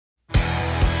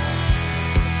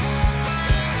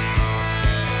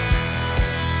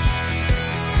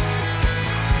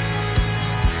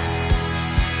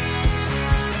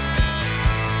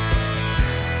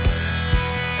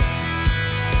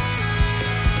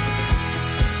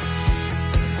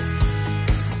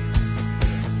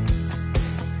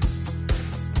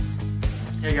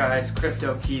guys,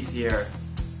 Crypto Keith here.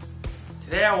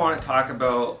 Today I want to talk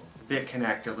about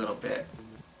Bitconnect a little bit.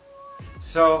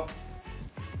 So,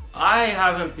 I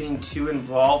haven't been too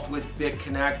involved with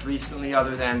Bitconnect recently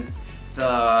other than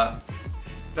the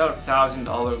about $1,000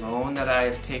 loan that I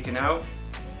have taken out.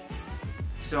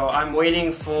 So I'm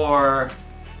waiting for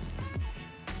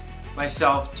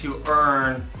myself to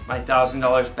earn my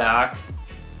 $1,000 back,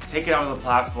 take it out of the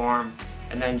platform,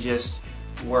 and then just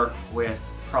work with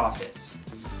profits,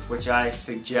 which I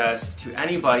suggest to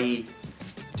anybody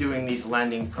doing these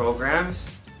lending programs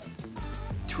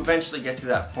to eventually get to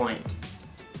that point.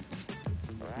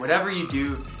 Whatever you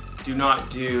do, do not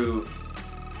do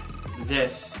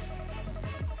this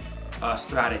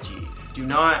strategy. Do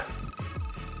not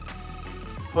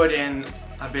put in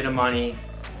a bit of money,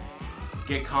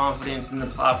 get confidence in the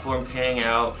platform paying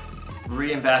out,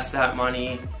 reinvest that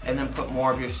money, and then put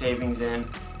more of your savings in.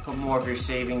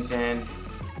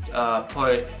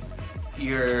 Put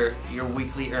your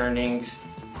weekly earnings,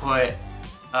 put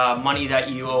money that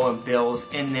you owe in bills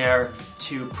in there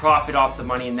to profit off the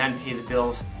money and then pay the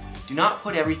bills. Do not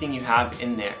put everything you have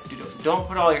in there. Don't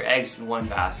put all your eggs in one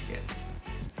basket.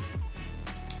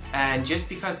 And just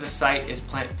because the site is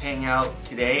paying out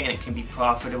today and it can be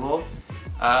profitable,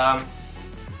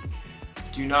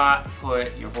 do not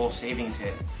put your whole savings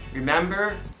in.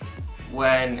 Remember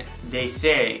when they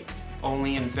say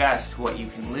only invest what you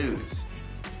can lose.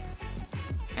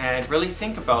 And really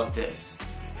think about this.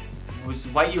 Was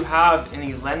what you have in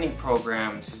these lending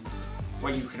programs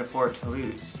what you can afford to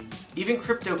lose? Even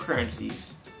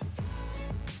cryptocurrencies.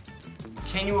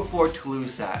 Can you afford to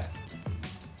lose that?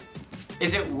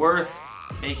 Is it worth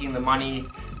making the money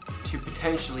to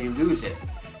potentially lose it?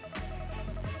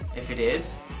 If it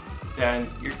is, then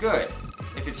you're good.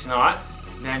 If it's not,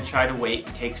 then try to wait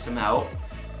and take some out,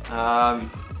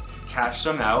 cash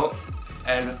some out,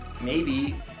 and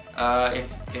maybe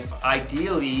if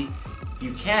ideally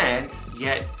you can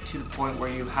get to the point where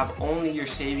you have only your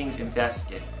savings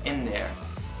invested in there,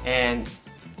 and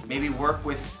maybe work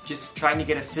with just trying to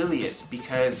get affiliates,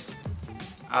 because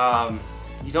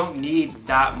you don't need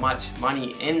that much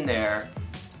money in there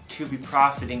to be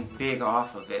profiting big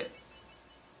off of it.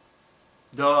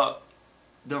 The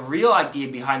real idea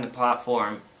behind the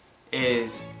platform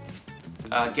is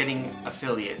getting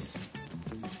affiliates,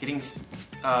 getting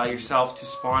yourself to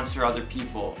sponsor other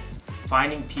people,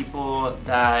 finding people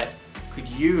that could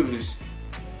use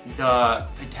the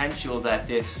potential that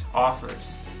this offers,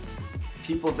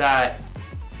 people that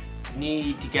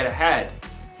need to get ahead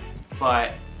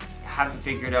but haven't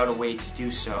figured out a way to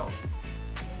do so,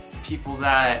 people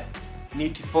that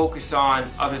need to focus on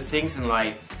other things in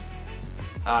life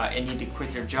and need to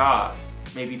quit their job,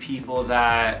 maybe people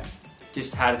that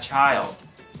just had a child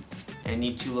and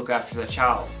need to look after the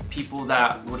child, people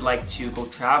that would like to go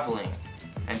traveling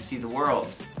and see the world,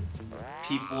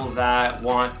 people that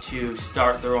want to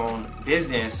start their own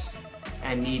business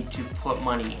and need to put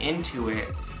money into it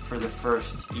for the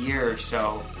first year or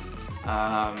so,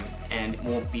 and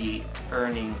won't be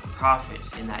earning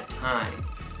profits in that time.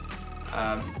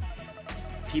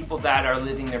 People that are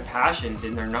living their passions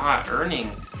and they're not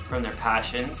earning from their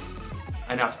passions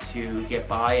enough to get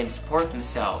by and support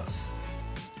themselves.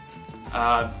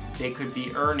 They could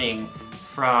be earning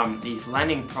from these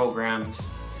lending programs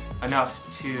enough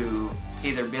to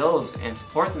pay their bills and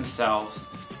support themselves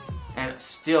and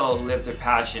still live their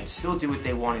passion, still do what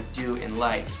they want to do in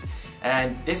life.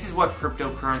 And this is what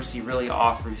cryptocurrency really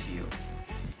offers you.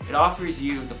 It offers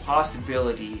you the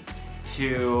possibility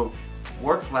to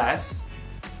work less,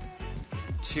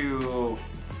 to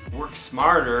work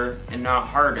smarter and not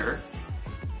harder.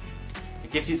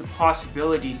 It gives you the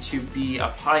possibility to be a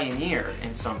pioneer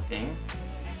in something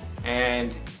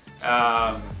and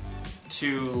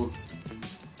to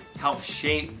help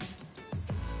shape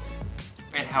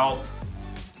and help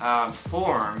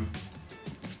form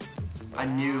a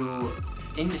new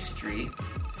industry,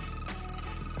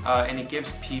 and it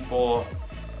gives people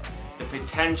the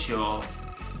potential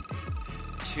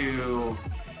to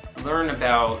learn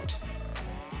about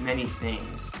many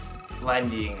things: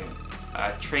 lending,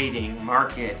 trading,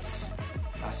 markets,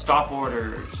 stop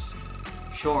orders,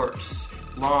 shorts,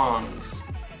 longs,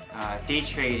 day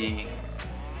trading.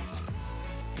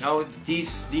 You know,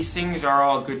 these things are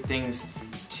all good things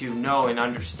to know and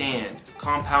understand.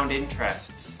 Compound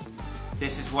interests.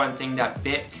 This is one thing that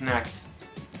Bitconnect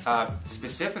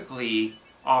specifically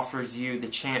offers you the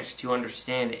chance to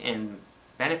understand and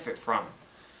benefit from.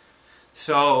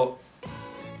 So,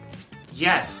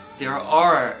 yes, there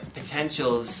are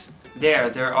potentials there.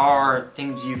 There are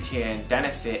things you can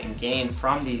benefit and gain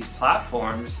from these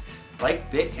platforms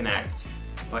like Bitconnect.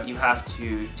 but you have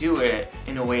to do it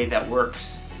in a way that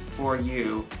works for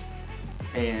you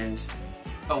and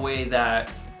a way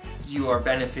that you are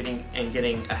benefiting and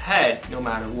getting ahead no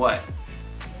matter what.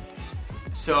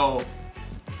 So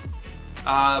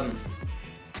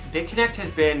Bitconnect has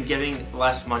been giving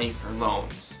less money for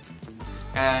loans,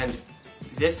 and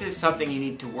this is something you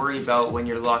need to worry about when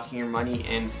you're locking your money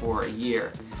in for a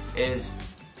year. Is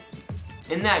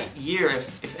in that year,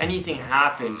 if anything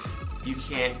happens, you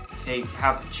can't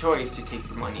have the choice to take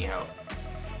your money out.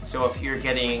 So if you're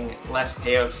getting less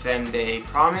payouts than they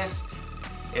promised,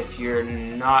 if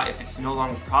it's no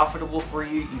longer profitable for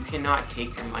you, you cannot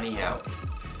take your money out.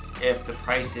 If the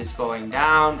price is going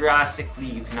down drastically,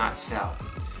 you cannot sell.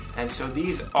 And so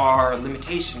these are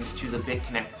limitations to the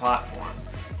Bitconnect platform.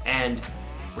 And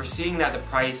we're seeing that the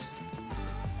price,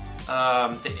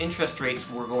 the interest rates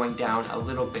were going down a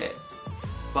little bit.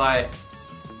 But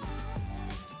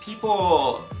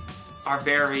people are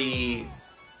very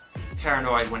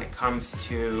paranoid when it comes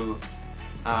to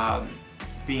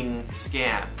being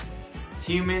scammed.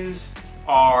 Humans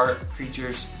are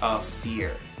creatures of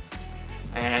fear.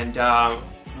 And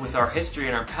with our history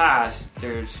and our past,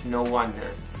 there's no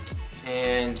wonder.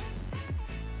 And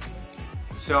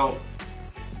so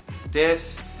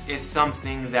this is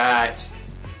something that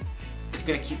is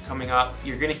going to keep coming up.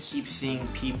 You're going to keep seeing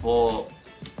people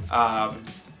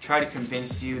try to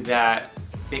convince you that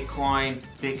Bitcoin,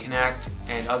 Bitconnect,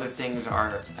 and other things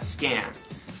are a scam.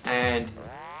 And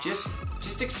just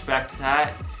expect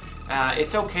that.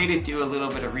 It's okay to do a little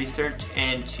bit of research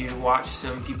and to watch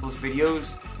some people's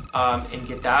videos and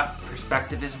get that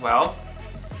perspective as well.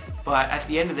 But at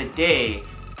the end of the day,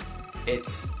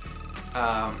 it's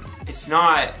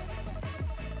not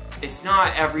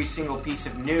every single piece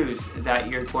of news that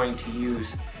you're going to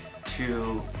use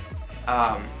to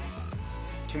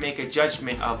make a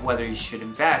judgment of whether you should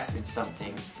invest in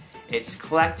something. It's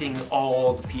collecting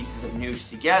all the pieces of news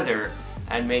together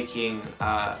and making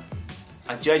a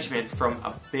judgment from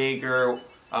a bigger,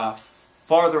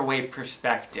 farther away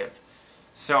perspective.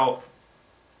 So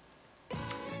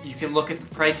you can look at the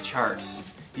price charts.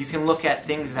 You can look at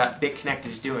things that Bitconnect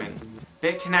is doing.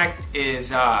 Bitconnect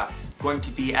is going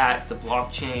to be at the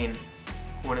blockchain,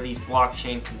 one of these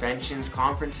blockchain conventions,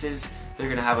 conferences. They're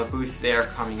going to have a booth there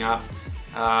coming up.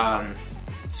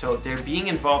 So they're being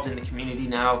involved in the community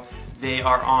now. They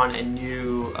are on a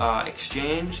new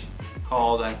exchange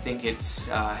called, I think it's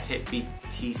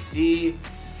HitBTC,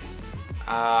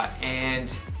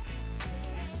 and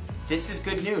this is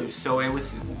good news. So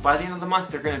by the end of the month,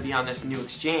 they're going to be on this new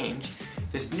exchange.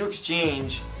 This new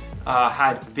exchange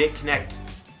had Bitconnect,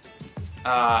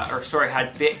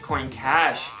 had Bitcoin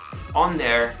Cash on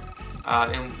there,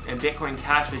 and Bitcoin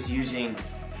Cash was using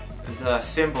the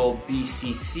symbol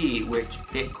BCC, which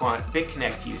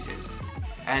Bitconnect uses.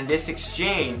 And this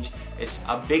exchange, it's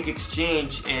a big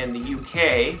exchange in the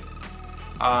UK.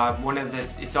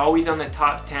 It's always on the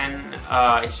top 10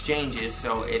 exchanges,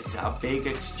 so it's a big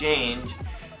exchange.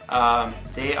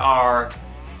 They are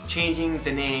changing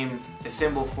the name, the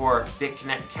symbol for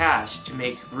Bitconnect Cash to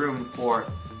make room for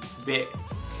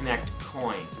Bitconnect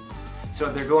Coin.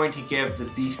 So they're going to give the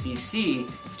BCC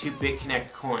to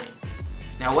Bitconnect Coin.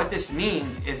 Now what this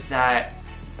means is that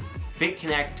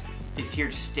Bitconnect is here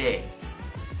to stay.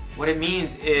 What it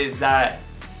means is that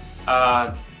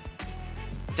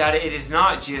that it is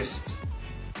not just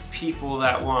people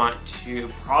that want to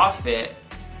profit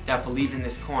that believe in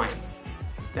this coin.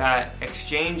 That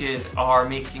exchanges are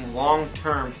making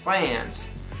long-term plans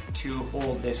to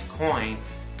hold this coin,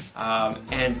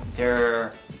 and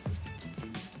they're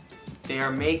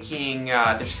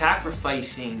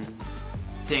sacrificing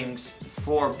things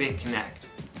for Bitconnect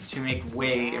to make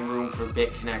way and room for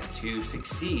Bitconnect to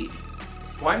succeed.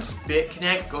 Once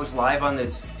Bitconnect goes live on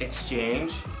this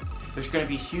exchange, there's going to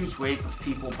be a huge wave of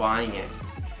people buying it.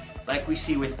 Like we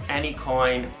see with any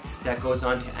coin that goes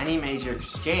onto any major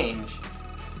exchange,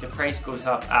 the price goes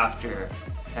up after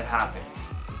that happens.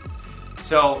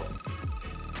 So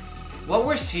what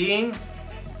we're seeing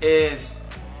is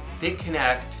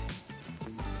Bitconnect,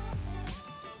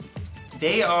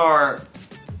 they are,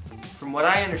 from what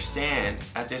I understand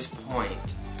at this point,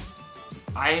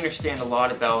 I understand a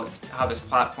lot about how this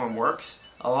platform works,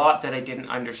 a lot that I didn't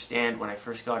understand when I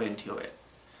first got into it.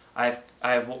 I've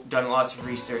done lots of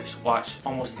research, watched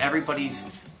almost everybody's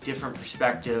different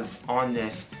perspective on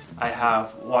this. I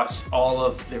have watched all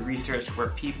of the research where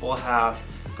people have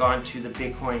gone to the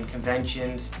Bitcoin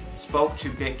conventions, spoke to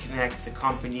Bitconnect, the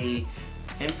company,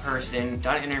 in person,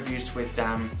 done interviews with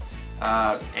them,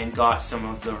 and got some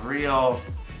of the real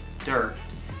dirt.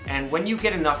 And when you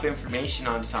get enough information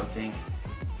on something,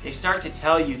 they start to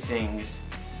tell you things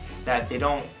that they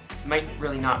might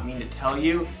really not mean to tell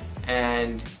you,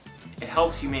 and it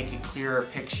helps you make a clearer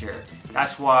picture.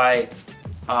 That's why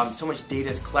so much data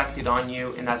is collected on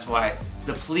you, and that's why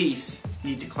the police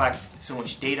need to collect so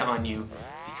much data on you,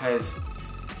 because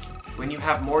when you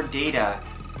have more data,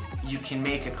 you can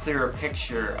make a clearer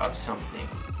picture of something.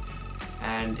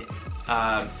 And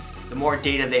the more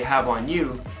data they have on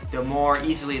you, the more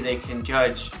easily they can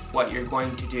judge what you're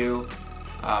going to do,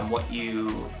 what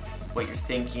you're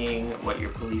thinking, what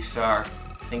your beliefs are,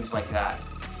 things like that.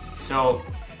 So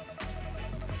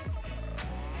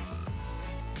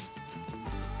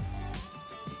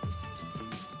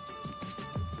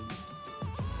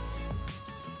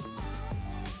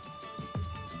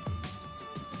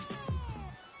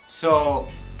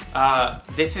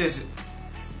this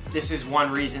is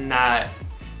one reason that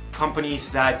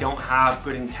companies that don't have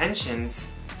good intentions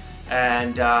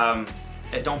and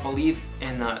that don't believe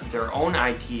in their own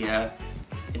idea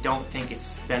and don't think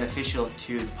it's beneficial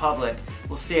to the public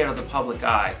will stay out of the public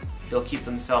eye. They'll keep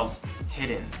themselves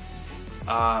hidden.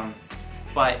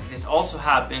 But this also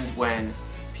happens when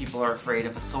people are afraid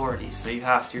of authorities. So you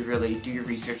have to really do your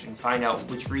research and find out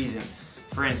which reason.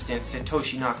 For instance,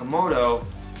 Satoshi Nakamoto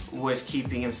was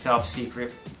keeping himself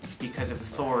secret because of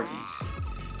authorities,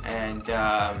 and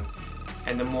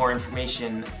the more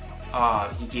information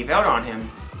he gave out on him,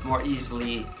 the more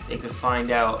easily they could find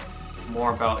out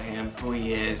more about him, who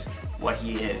he is, what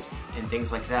he is, and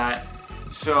things like that.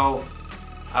 So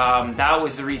that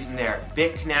was the reason there.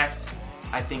 Bitconnect,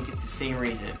 I think it's the same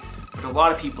reason, but a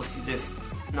lot of people see this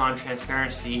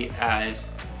non-transparency as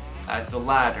the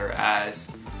latter, as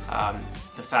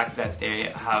the fact that they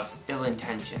have ill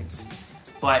intentions.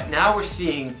 But now we're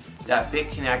seeing that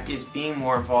Bitconnect is being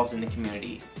more involved in the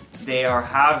community. They are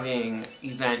having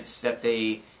events that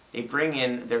they bring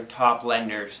in their top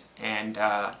lenders, and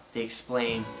they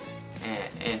explain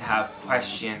and have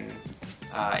question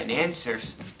and answer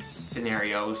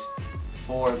scenarios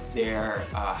for their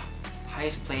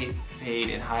highest paid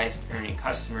and highest earning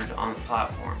customers on the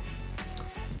platform.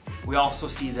 We also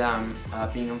see them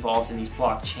being involved in these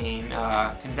blockchain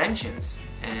conventions,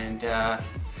 and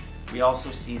we also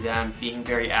see them being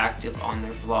very active on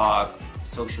their blog,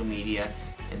 social media,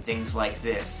 and things like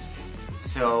this.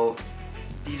 So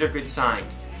these are good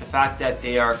signs. The fact that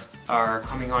they are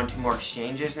coming onto more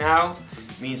exchanges now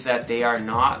means that they are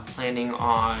not planning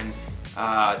on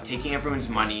taking everyone's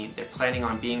money. They're planning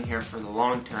on being here for the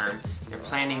long term. They're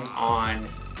planning on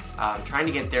trying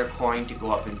to get their coin to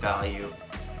go up in value.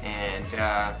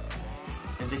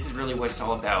 And this is really what it's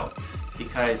all about,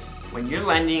 because when you're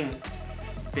lending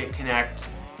Bitconnect,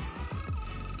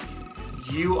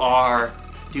 you are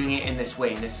doing it in this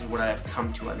way, and this is what I've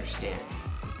come to understand.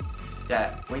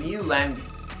 That when you lend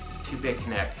to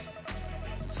Bitconnect,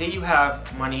 say you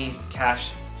have money,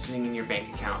 cash sitting in your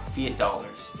bank account, fiat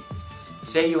dollars.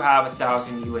 Say you have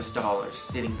 $1,000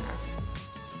 sitting there.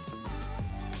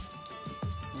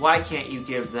 Why can't you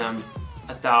give them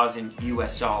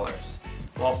 $1,000?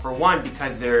 Well, for one,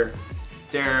 because there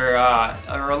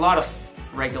are a lot of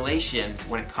regulations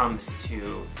when it comes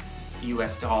to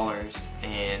US dollars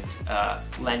and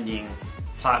lending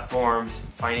platforms,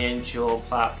 financial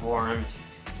platforms,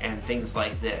 and things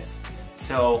like this.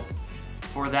 So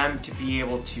for them to be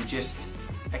able to just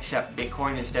accept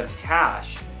Bitcoin instead of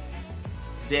cash,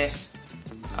 this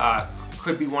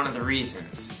could be one of the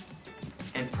reasons,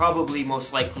 and probably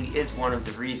most likely is one of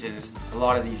the reasons a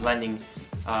lot of these lending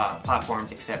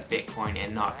platforms accept Bitcoin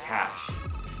and not cash.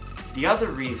 The other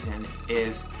reason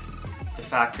is the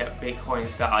fact that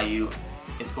Bitcoin's value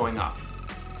is going up.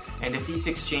 And if these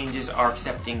exchanges are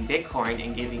accepting Bitcoin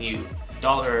and giving you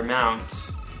dollar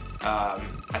amounts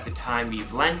at the time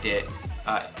you've lent it,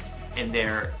 and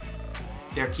they're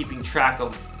keeping track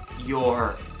of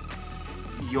your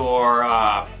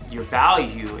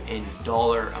value in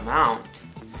dollar amount,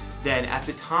 then at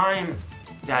the time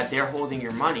that they're holding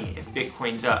your money, if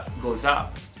Bitcoin goes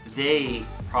up, they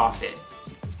profit.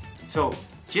 So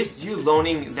just you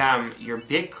loaning them your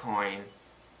Bitcoin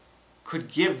could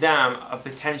give them a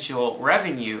potential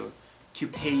revenue to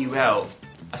pay you out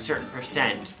a certain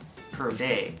percent per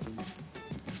day.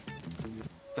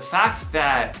 The fact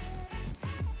that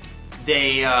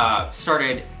they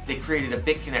created a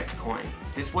Bitconnect coin,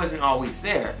 this wasn't always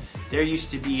there. There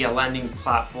used to be a lending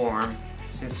platform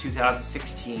since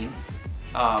 2016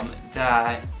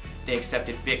 that they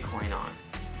accepted Bitcoin on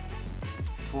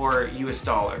for US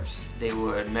dollars. They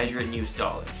would measure it in US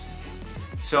dollars.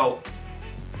 So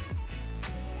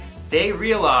they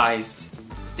realized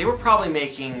they were probably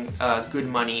making good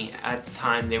money at the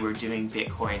time they were doing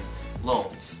Bitcoin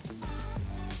loans.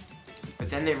 But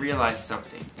then they realized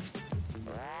something.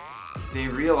 they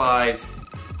realize,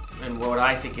 and what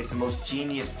I think is the most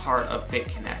genius part of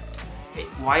Bitconnect,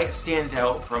 why it stands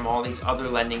out from all these other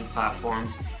lending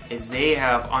platforms, is they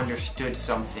have understood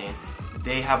something.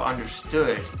 They have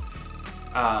understood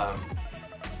how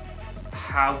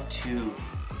to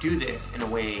do this in a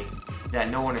way that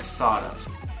no one has thought of,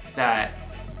 that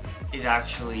is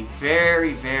actually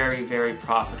very, very, very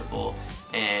profitable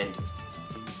and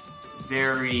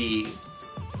very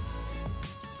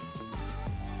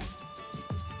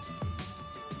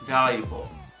valuable.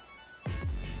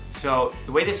 So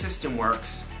the way the system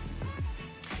works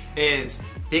is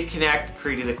Bitconnect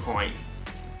created a coin.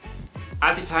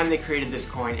 At the time they created this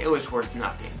coin, it was worth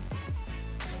nothing.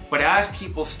 But as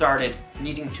people started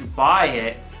needing to buy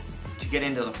it to get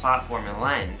into the platform and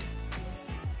lend,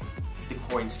 the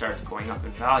coin started going up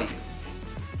in value.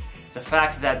 The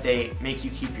fact that they make you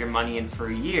keep your money in for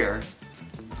a year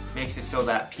makes it so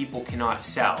that people cannot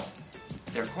sell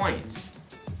their coins.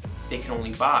 They can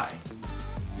only buy,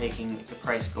 making the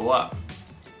price go up.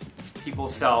 People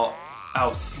sell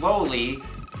out slowly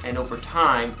and over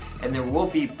time, and there will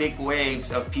be big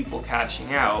waves of people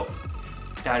cashing out.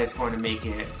 That is going to make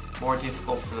it more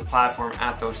difficult for the platform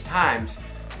at those times.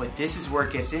 But this is where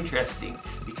it gets interesting,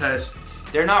 because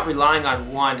they're not relying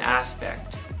on one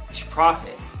aspect to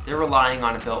profit. They're relying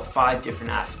on about 5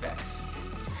 different aspects.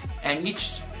 And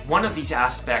each one of these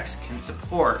aspects can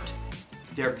support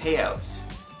their payouts.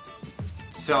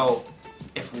 So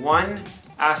if one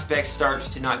aspect starts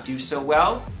to not do so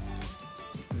well,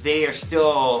 they are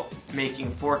still making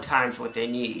 4 times what they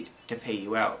need to pay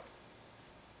you out.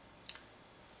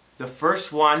 The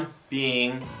first one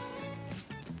being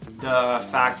the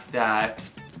fact that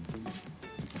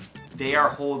they are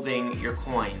holding your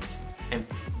coins, and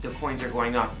the coins are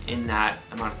going up in that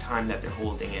amount of time that they're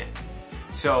holding it.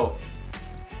 So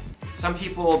some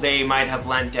people, they might have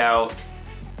lent out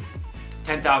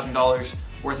 $10,000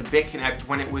 worth of Bitconnect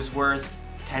when it was worth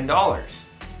 $10.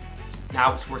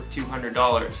 Now it's worth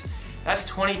 $200. That's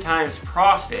 20 times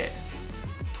profit,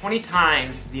 20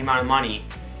 times the amount of money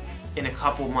in a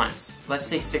couple months, let's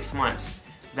say 6 months,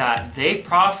 that they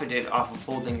profited off of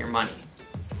holding your money.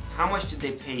 How much did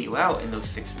they pay you out in those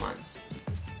 6 months?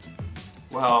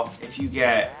 Well, if you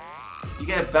get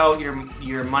about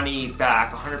your money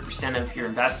back, 100% of your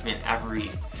investment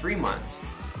every 3 months.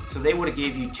 So they would have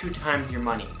gave you 2 times your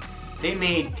money. They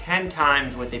made 10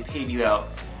 times what they paid you out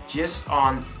just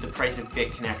on the price of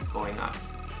Bitconnect going up.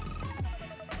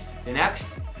 The next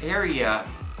area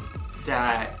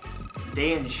that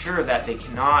they ensure that they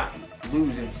cannot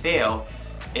lose and fail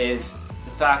is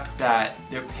the fact that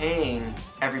they're paying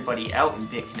everybody out in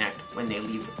Bitconnect when they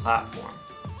leave the platform.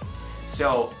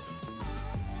 So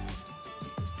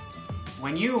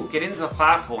when you get into the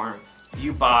platform,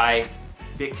 you buy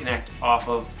Bitconnect off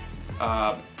of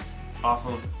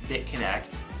Bitconnect.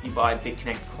 You buy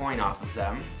Bitconnect coin off of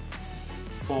them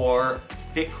for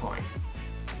Bitcoin.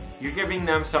 You're giving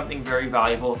them something very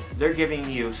valuable. They're giving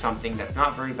you something that's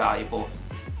not very valuable,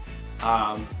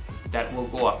 that will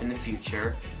go up in the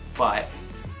future. But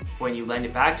when you lend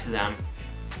it back to them,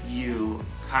 you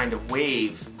kind of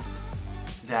waive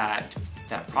that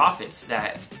profits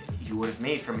that you would have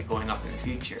made from it going up in the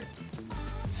future.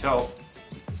 So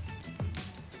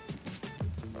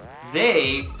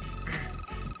they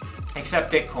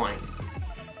accept Bitcoin.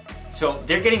 So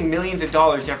they're getting millions of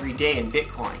dollars every day in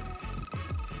Bitcoin.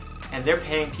 And they're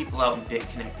paying people out in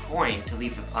Bitconnect coin to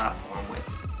leave the platform with.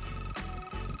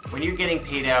 When you're getting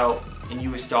paid out in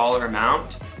US dollar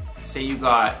amount, say you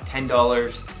got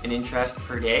 $10 in interest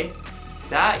per day,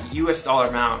 that US dollar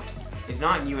amount is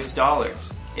not in US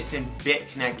dollars. It's in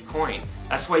Bitconnect coin.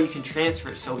 That's why you can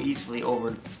transfer it so easily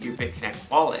over your Bitconnect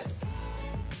wallet.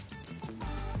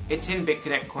 It's in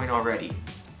Bitconnect coin already.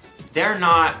 They're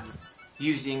not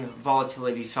using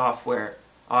volatility software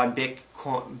on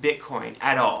Bitcoin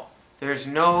at all. There's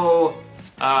no,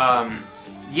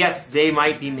 yes, they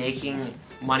might be making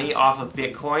money off of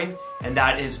Bitcoin, and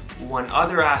that is one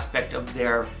other aspect of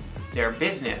their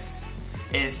business,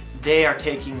 is they are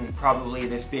taking probably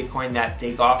this Bitcoin that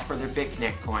they got for their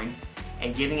Bitconnect coin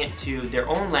and giving it to their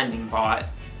own lending bot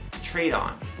to trade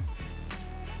on.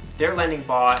 Their lending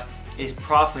bot is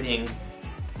profiting,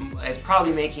 is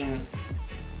probably making,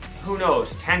 who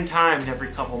knows, 10 times every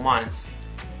couple months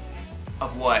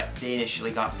of what they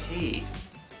initially got paid.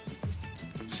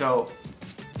 So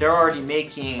they're already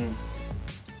making,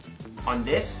 on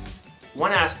this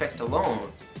one aspect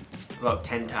alone, about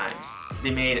 10 times.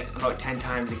 They made about 10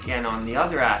 times again on the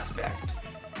other aspect.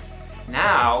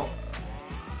 Now,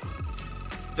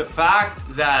 the fact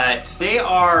that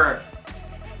they're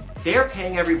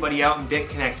paying everybody out in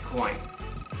Bitconnect coin.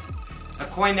 a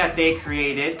coin that they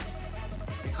created.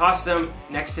 It costs them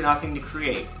next to nothing to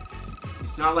create.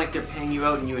 It's not like they're paying you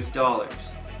out in US dollars.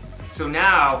 So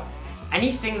now,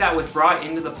 anything that was brought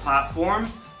into the platform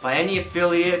by any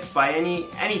affiliates, by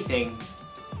anything,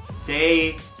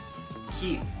 they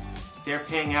keep. They're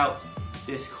paying out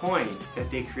this coin that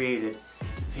they created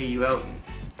to pay you out in.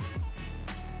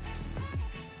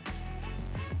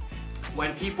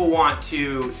 When people want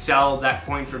to sell that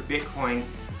coin for Bitcoin,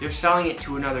 they're selling it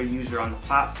to another user on the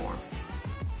platform.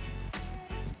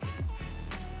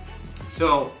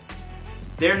 So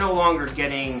they're no longer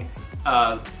getting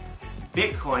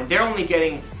Bitcoin. They're only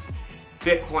getting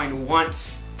Bitcoin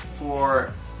once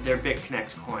for their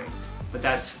Bitconnect coin. But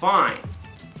that's fine,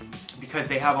 because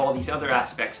they have all these other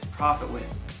aspects to profit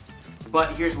with.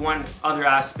 But here's one other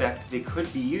aspect they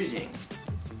could be using.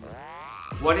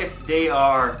 What if they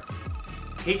are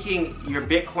taking your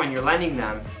Bitcoin you're lending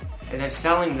them and then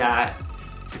selling that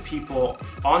to people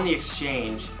on the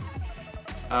exchange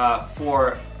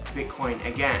for Bitcoin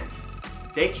again?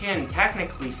 They can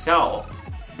technically sell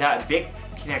that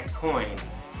Bitconnect coin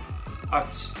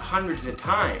up to hundreds of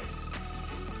times.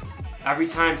 Every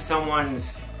time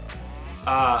someone's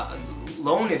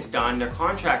loan is done, their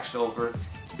contract's over,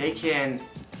 they can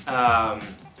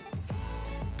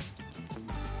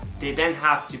they then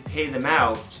have to pay them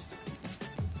out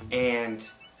and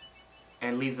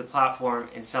leave the platform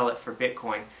and sell it for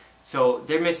Bitcoin. So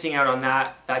they're missing out on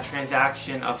that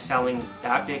transaction of selling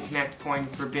that Bitconnect coin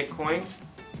for Bitcoin,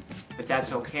 but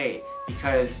that's okay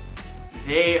because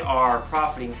they are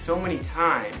profiting so many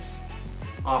times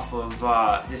off of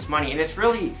this money, and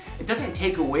it doesn't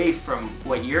take away from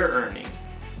what you're earning.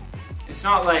 It's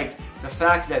not like the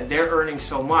fact that they're earning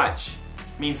so much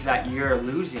means that you're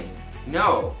losing.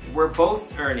 No, we're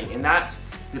both earning, and that's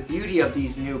the beauty of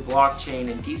these new blockchain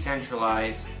and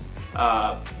decentralized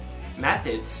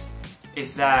methods,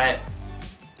 is that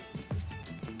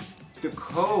the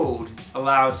code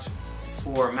allows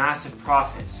for massive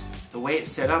profits. The way it's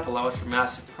set up allows for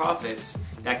massive profits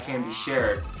that can be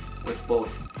shared with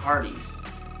both parties.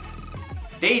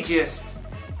 They just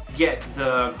get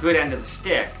the good end of the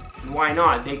stick, and why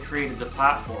not? They created the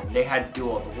platform. They had to do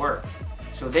all the work.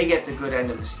 So they get the good end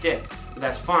of the stick. But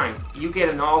that's fine. You get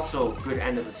an also good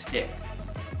end of the stick.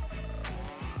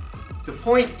 The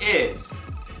point is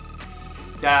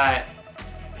that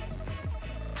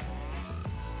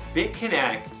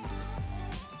Bitconnect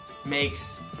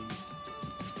makes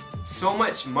so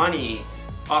much money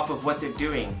off of what they're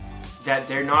doing that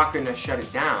they're not going to shut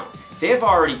it down. They've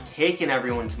already taken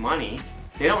everyone's money.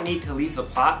 They don't need to leave the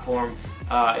platform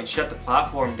and shut the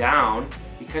platform down,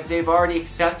 because they've already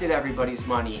accepted everybody's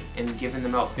money and given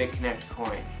them out Bitconnect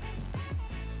coin.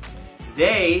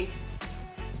 They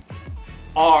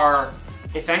are,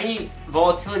 if any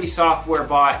volatility software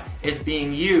bot is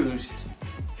being used,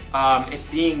 it's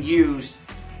being used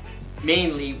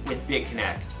mainly with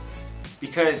Bitconnect.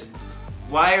 Because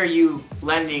why are you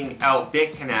lending out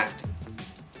Bitconnect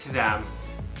to them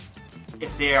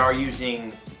if they are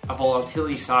using a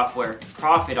volatility software to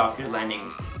profit off your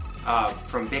lendings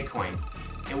from Bitcoin?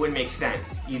 It wouldn't make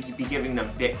sense. You'd be giving them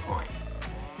Bitcoin.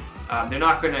 They're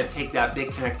not going to take that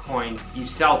Bitconnect coin, you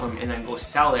sell them, and then go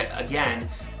sell it again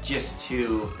just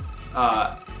to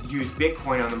use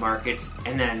Bitcoin on the markets,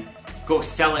 and then go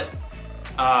sell it,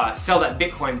 sell that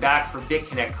Bitcoin back for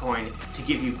Bitconnect coin to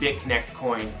give you Bitconnect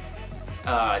coin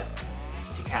to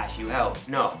cash you out.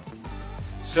 No.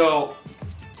 So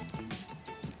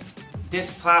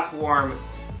this platform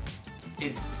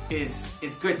is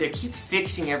good. They keep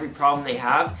fixing every problem they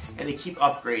have, and they keep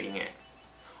upgrading it.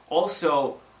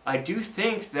 Also, I do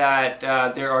think that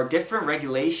there are different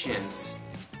regulations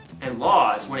and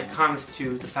laws when it comes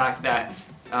to the fact that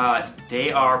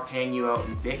they are paying you out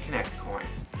in Bitconnect coin.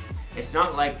 It's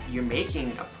not like you're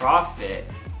making a profit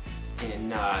in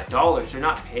dollars. They're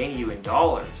not paying you in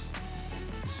dollars.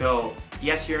 So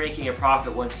yes, you're making a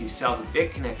profit once you sell the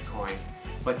Bitconnect coin,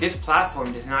 but this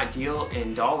platform does not deal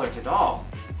in dollars at all.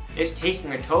 It's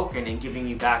taking a token and giving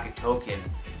you back a token,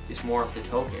 just more of the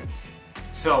tokens.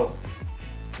 So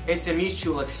it's a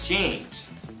mutual exchange.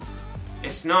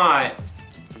 It's not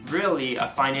really a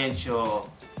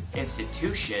financial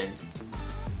institution.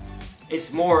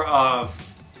 It's more of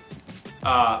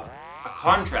a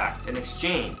contract, an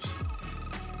exchange.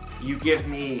 You give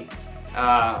me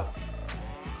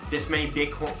this many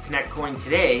Bitconnect coin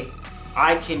today,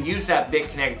 I can use that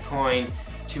Bitconnect coin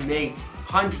to make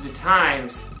hundreds of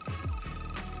times,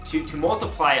 to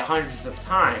multiply it hundreds of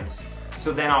times,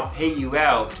 so then I'll pay you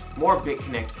out more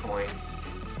Bitconnect coin.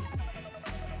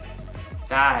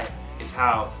 That is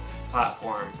how the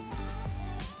platform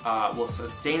will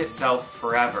sustain itself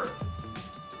forever.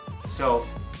 So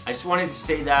I just wanted to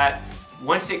say that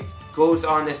once it goes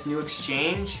on this new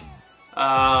exchange,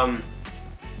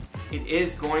 it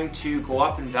is going to go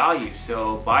up in value,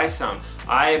 so buy some.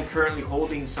 I am currently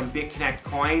holding some Bitconnect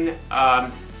coin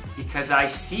because I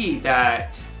see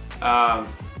that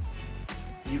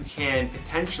you can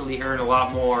potentially earn a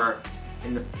lot more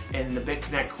in the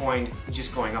Bitconnect coin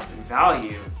just going up in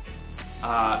value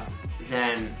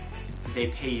than they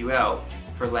pay you out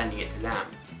for lending it to them.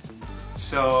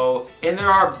 So, and there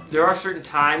are certain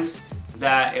times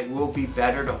that it will be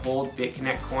better to hold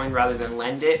Bitconnect coin rather than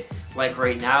lend it. Like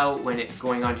right now, when it's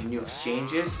going on to new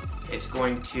exchanges, it's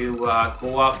going to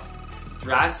go up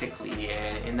drastically,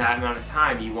 and in that amount of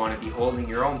time, you want to be holding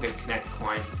your own Bitconnect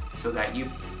coin so that you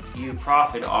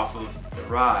profit off of the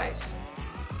rise.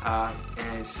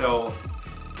 And so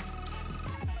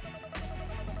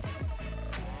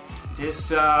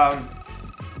this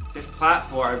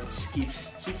platform just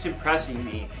keeps impressing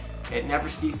me. It never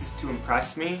ceases to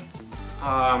impress me.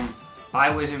 I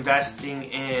was investing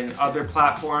in other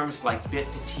platforms like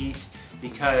BitPetite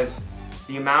because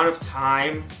the amount of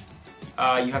time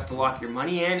you have to lock your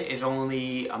money in is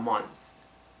only a month.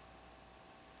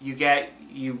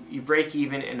 You break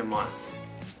even in a month,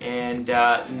 and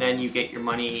then you get your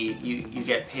money. You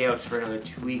get payouts for another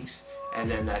 2 weeks,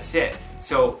 and then that's it.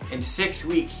 So in 6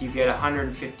 weeks, you get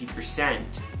 150%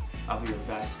 of your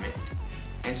investment,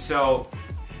 and so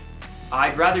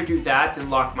I'd rather do that than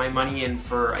lock my money in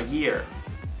for a year.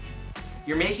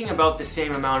 You're making about the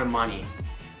same amount of money.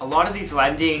 A lot of these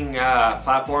lending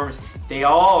platforms, they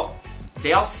all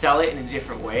sell it in a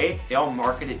different way. They all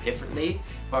market it differently,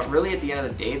 but really at the end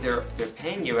of the day, they're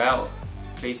paying you out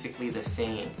basically the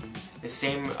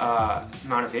same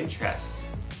amount of interest.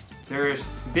 There's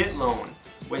BitLoan,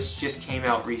 which just came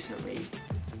out recently.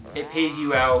 It pays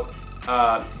you out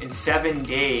in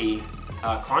 7-day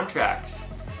contracts.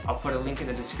 I'll put a link in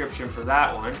the description for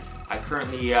that one. I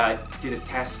currently did a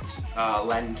test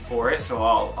lend for it, so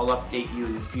I'll update you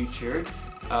in the future.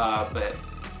 But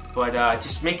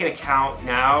just make an account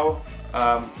now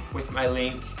with my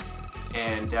link,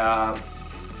 and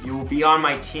you will be on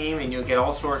my team, and you'll get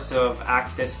all sorts of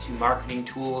access to marketing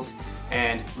tools.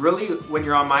 And really, when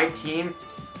you're on my team,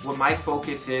 what my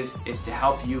focus is to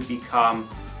help you become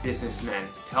businessmen,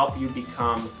 to help you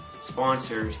become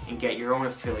sponsors and get your own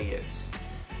affiliates.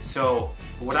 So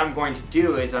what I'm going to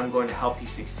do is I'm going to help you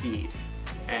succeed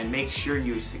and make sure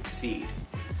you succeed.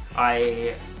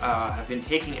 I have been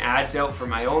taking ads out for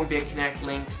my own Bitconnect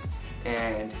links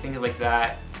and things like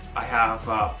that. I have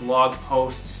blog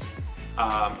posts.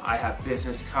 I have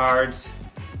business cards.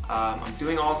 I'm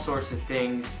doing all sorts of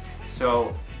things.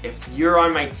 So if you're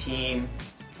on my team,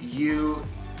 you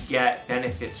get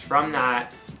benefits from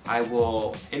that. I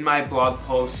will, in my blog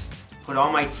posts, put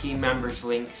all my team members'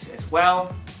 links as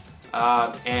well.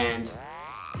 And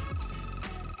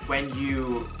when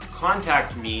you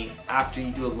contact me after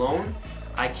you do a loan,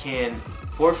 I can,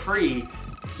 for free,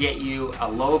 get you a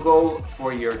logo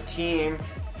for your team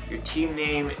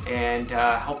name, and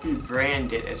help you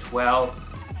brand it as well.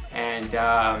 And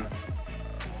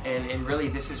really,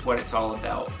 this is what it's all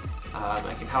about.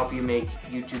 I can help you make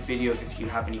YouTube videos if you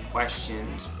have any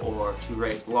questions, or to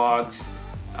write blogs.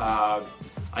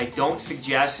 I don't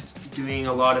suggest doing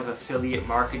a lot of affiliate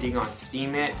marketing on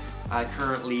Steemit. I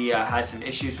currently had some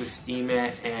issues with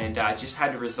Steemit, and I just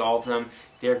had to resolve them.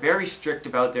 They're very strict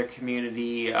about their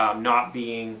community not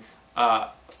being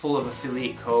full of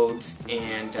affiliate codes,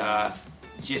 and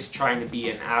just trying to be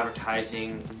an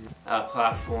advertising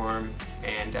platform,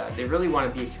 and they really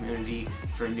want to be a community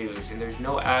for news. And there's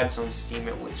no ads on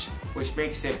Steemit, which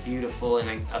makes it beautiful,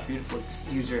 and a beautiful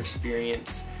user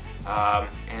experience.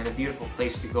 And a beautiful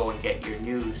place to go and get your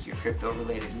news, your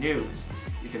crypto-related news.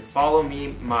 You can follow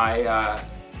me. My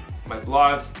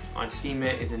blog on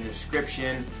Steemit is in the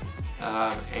description,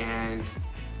 and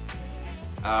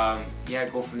yeah,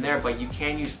 go from there. But you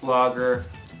can use Blogger,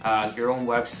 your own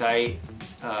website,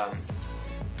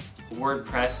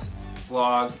 WordPress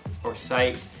blog or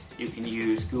site. You can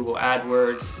use Google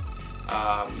AdWords.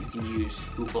 You can use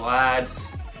Google Ads.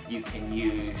 You can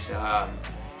use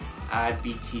Ad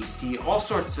BTC. All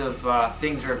sorts of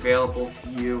things are available to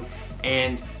you,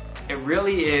 and it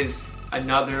really is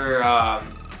another a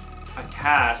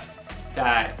task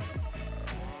that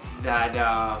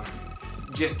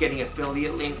just getting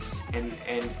affiliate links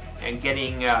and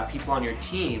getting people on your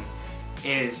team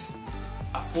is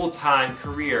a full-time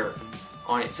career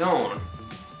on its own.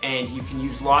 And you can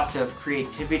use lots of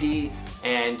creativity,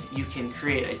 and you can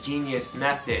create a genius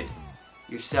method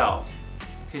yourself.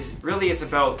 because really it's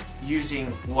about using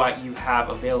what you have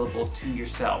available to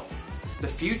yourself. The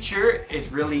future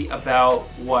is really about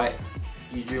what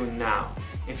you're doing now.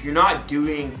 If you're not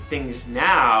doing things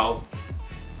now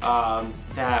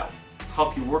that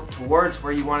help you work towards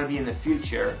where you want to be in the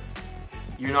future,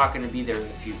 you're not going to be there in the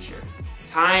future.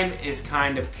 Time is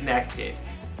kind of connected.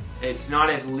 It's not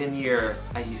as linear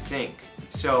as you think.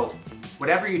 So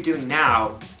whatever you're doing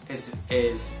now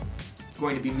is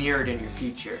going to be mirrored in your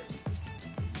future.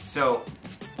 So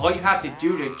all you have to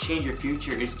do to change your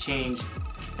future is change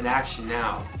an action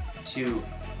now, to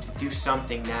do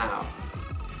something now,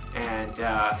 and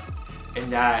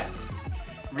that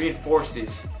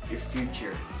reinforces your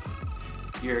future.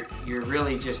 You're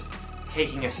really just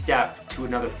taking a step to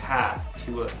another path,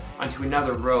 onto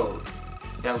another road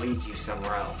that leads you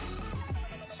somewhere else.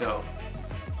 So,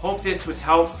 hope this was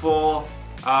helpful.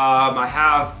 I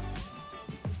have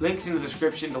links in the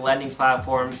description to lending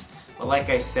platforms, but like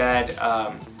I said,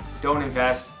 don't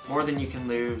invest more than you can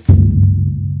lose.